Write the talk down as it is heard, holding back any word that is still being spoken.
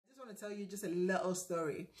to tell you just a little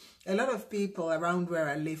story. A lot of people around where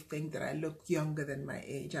I live think that I look younger than my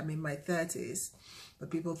age. I'm in my 30s, but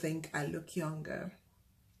people think I look younger.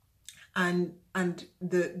 And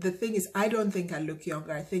the thing is, I don't think I look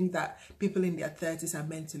younger. I think that people in their 30s are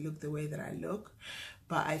meant to look the way that I look.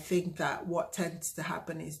 But I think that what tends to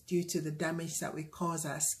happen is due to the damage that we cause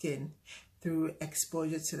our skin through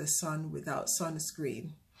exposure to the sun without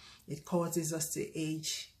sunscreen, it causes us to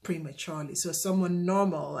age prematurely. So someone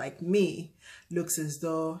normal like me looks as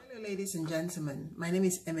though... Hello ladies and gentlemen, my name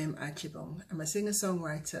is Emem Archibong. I'm a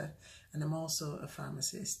singer-songwriter and I'm also a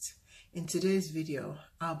pharmacist. In today's video,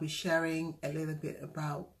 I'll be sharing a little bit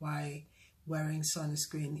about why wearing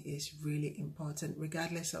sunscreen is really important,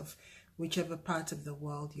 regardless of whichever part of the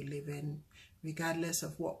world you live in, regardless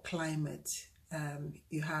of what climate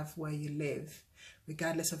you have where you live,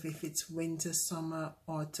 regardless of if it's winter, summer,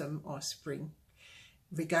 autumn, or spring,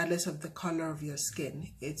 regardless of the color of your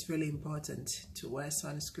skin, it's really important to wear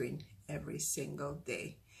sunscreen every single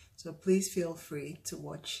day. So please feel free to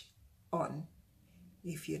watch on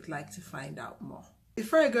if you'd like to find out more.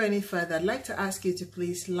 Before I go any further, I'd like to ask you to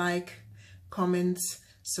please like, comment,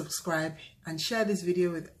 subscribe, and share this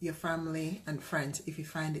video with your family and friends if you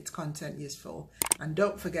find its content useful. And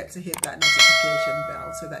don't forget to hit that notification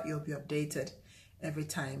bell so that you'll be updated every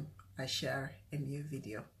time I share a new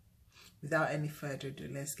video. Without any further ado,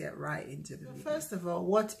 let's get right into the video. First of all,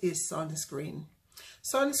 what is sunscreen?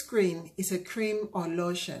 Sunscreen is a cream or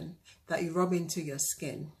lotion that you rub into your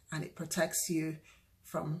skin and it protects you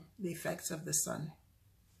from the effects of the sun.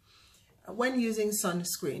 When using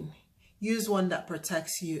sunscreen, use one that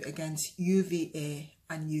protects you against UVA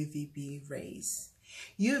and UVB rays.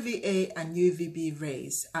 UVA and UVB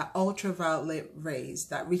rays are ultraviolet rays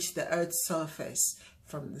that reach the Earth's surface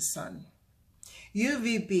from the sun.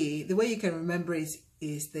 UVB, the way you can remember is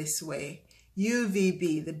this way.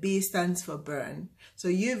 UVB, the B stands for burn. So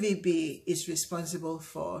UVB is responsible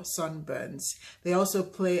for sunburns. They also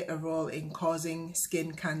play a role in causing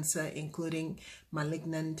skin cancer, including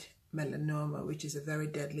malignant melanoma, which is a very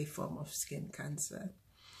deadly form of skin cancer.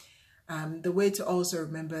 The way to also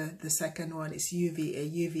remember the second one is UVA,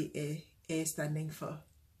 UVA, A standing for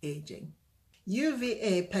aging.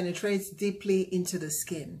 UVA penetrates deeply into the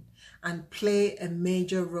skin and play a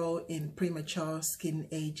major role in premature skin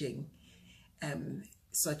aging,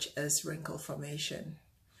 such as wrinkle formation.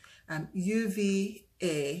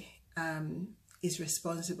 UVA is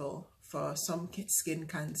responsible for some skin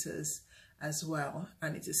cancers as well,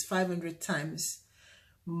 and it is 500 times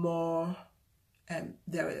more.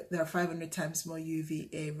 There are 500 times more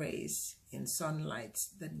UVA rays in sunlight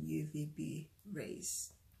than UVB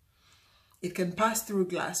rays. It can pass through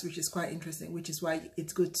glass, which is quite interesting, which is why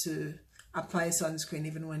it's good to apply sunscreen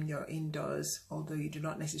even when you're indoors, although you do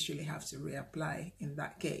not necessarily have to reapply in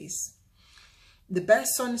that case. The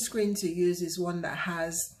best sunscreen to use is one that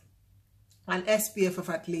has an SPF of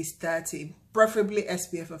at least 30, preferably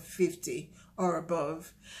SPF of 50 or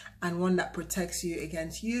above, and one that protects you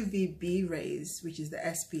against UVB rays, which is the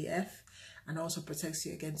SPF, and also protects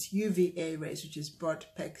you against UVA rays, which is broad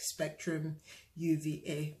spectrum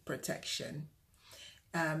UVA protection.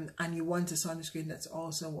 And you want a sunscreen that's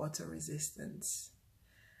also water resistant.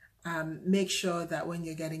 Make sure that when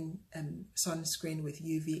you're getting sunscreen with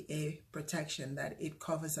UVA protection, that it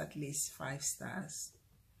covers at least 5 stars.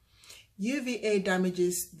 UVA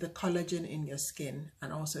damages the collagen in your skin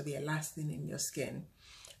and also the elastin in your skin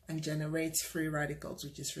and generates free radicals,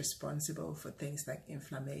 which is responsible for things like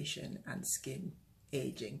inflammation and skin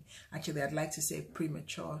aging. Actually, I'd like to say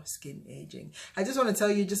premature skin aging. I just want to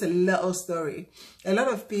tell you just a little story. A lot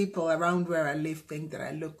of people around where I live think that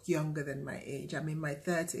I look younger than my age. I'm in my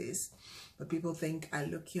 30s, but people think I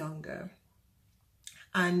look younger.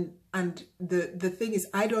 And the thing is,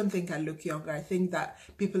 I don't think I look younger. I think that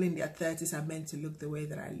people in their 30s are meant to look the way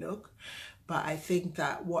that I look. But I think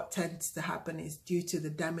that what tends to happen is due to the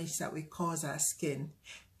damage that we cause our skin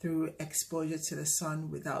through exposure to the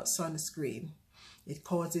sun without sunscreen, it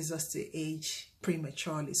causes us to age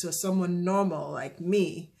prematurely. So someone normal like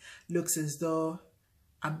me looks as though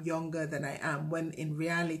I'm younger than I am, when in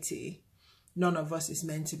reality, none of us is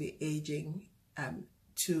meant to be aging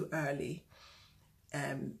too early.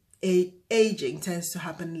 Aging tends to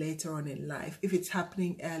happen later on in life. If it's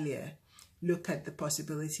happening earlier, look at the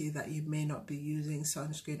possibility that you may not be using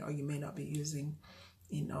sunscreen or you may not be using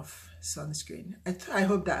enough sunscreen. I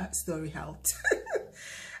hope that story helped.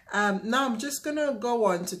 Now I'm just gonna go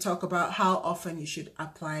on to talk about how often you should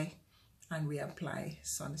apply and reapply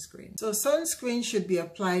sunscreen. So sunscreen should be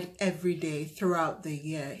applied every day throughout the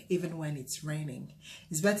year, even when it's raining.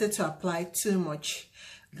 It's better to apply too much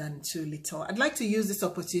than too little. I'd like to use this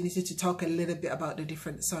opportunity to talk a little bit about the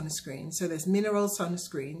different sunscreens. So there's mineral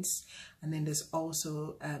sunscreens, and then there's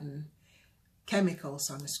also chemical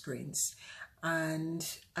sunscreens. And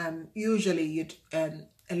usually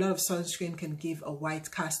a lot of sunscreen can give a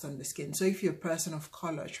white cast on the skin. So if you're a person of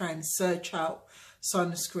color, try and search out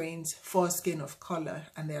sunscreens for skin of color,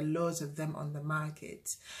 and there are loads of them on the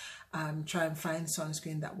market. Try and find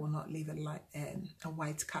sunscreen that will not leave a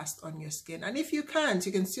white cast on your skin. And if you can't,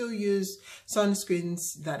 you can still use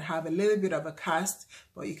sunscreens that have a little bit of a cast,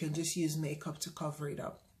 but you can just use makeup to cover it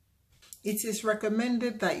up. It is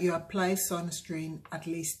recommended that you apply sunscreen at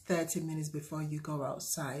least 30 minutes before you go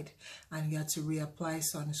outside, and you have to reapply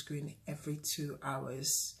sunscreen every 2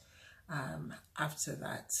 hours after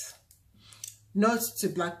that. Note to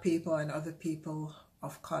Black people and other people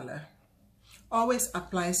of color: always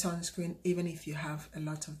apply sunscreen even if you have a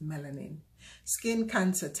lot of melanin. Skin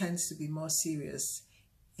cancer tends to be more serious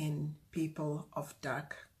in people of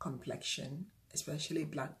dark complexion, especially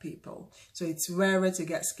Black people. So it's rarer to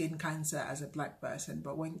get skin cancer as a Black person,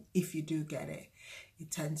 but if you do get it,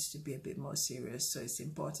 it tends to be a bit more serious. So it's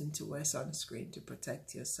important to wear sunscreen to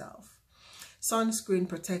protect yourself. Sunscreen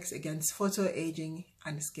protects against photoaging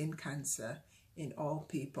and skin cancer in all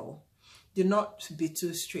people. Do not be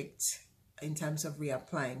too strict in terms of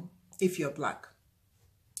reapplying if you're Black.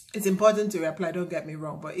 It's important to reapply, don't get me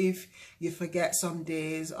wrong, but if you forget some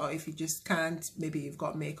days, or if you just can't, maybe you've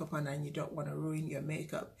got makeup on and you don't want to ruin your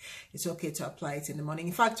makeup, it's okay to apply it in the morning.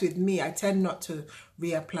 In fact, with me, I tend not to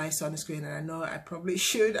reapply sunscreen, and I know I probably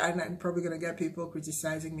should, and I'm probably going to get people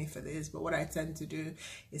criticizing me for this, but what I tend to do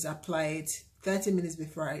is apply it 30 minutes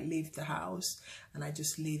before I leave the house, and I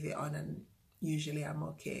just leave it on, and usually I'm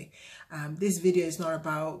okay. This video is not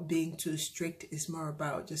about being too strict. It's more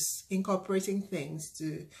about just incorporating things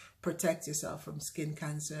to protect yourself from skin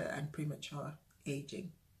cancer and premature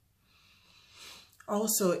aging.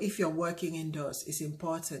 Also, if you're working indoors, it's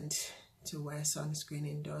important to wear sunscreen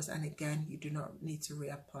indoors. And again, you do not need to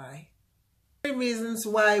reapply. 3 reasons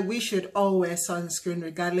why we should all wear sunscreen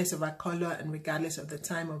regardless of our color and regardless of the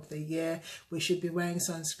time of the year. We should be wearing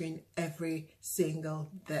sunscreen every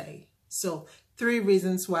single day. So 3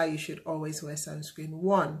 reasons why you should always wear sunscreen.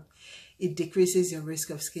 1, it decreases your risk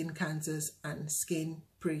of skin cancers and skin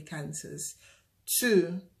pre-cancers.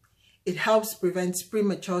 2, it helps prevent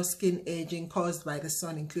premature skin aging caused by the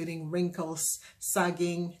sun, including wrinkles,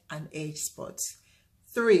 sagging, and age spots.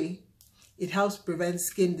 3, it helps prevent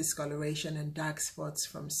skin discoloration and dark spots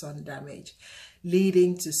from sun damage,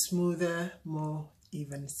 leading to smoother, more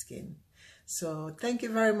even skin. So thank you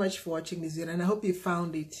very much for watching this video, and I hope you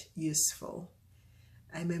found it useful.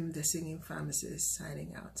 I'm Emem, the singing pharmacist,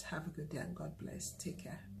 signing out. Have a good day and God bless. Take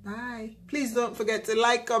care. Bye. Please don't forget to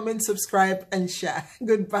like, comment, subscribe, and share.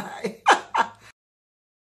 Goodbye.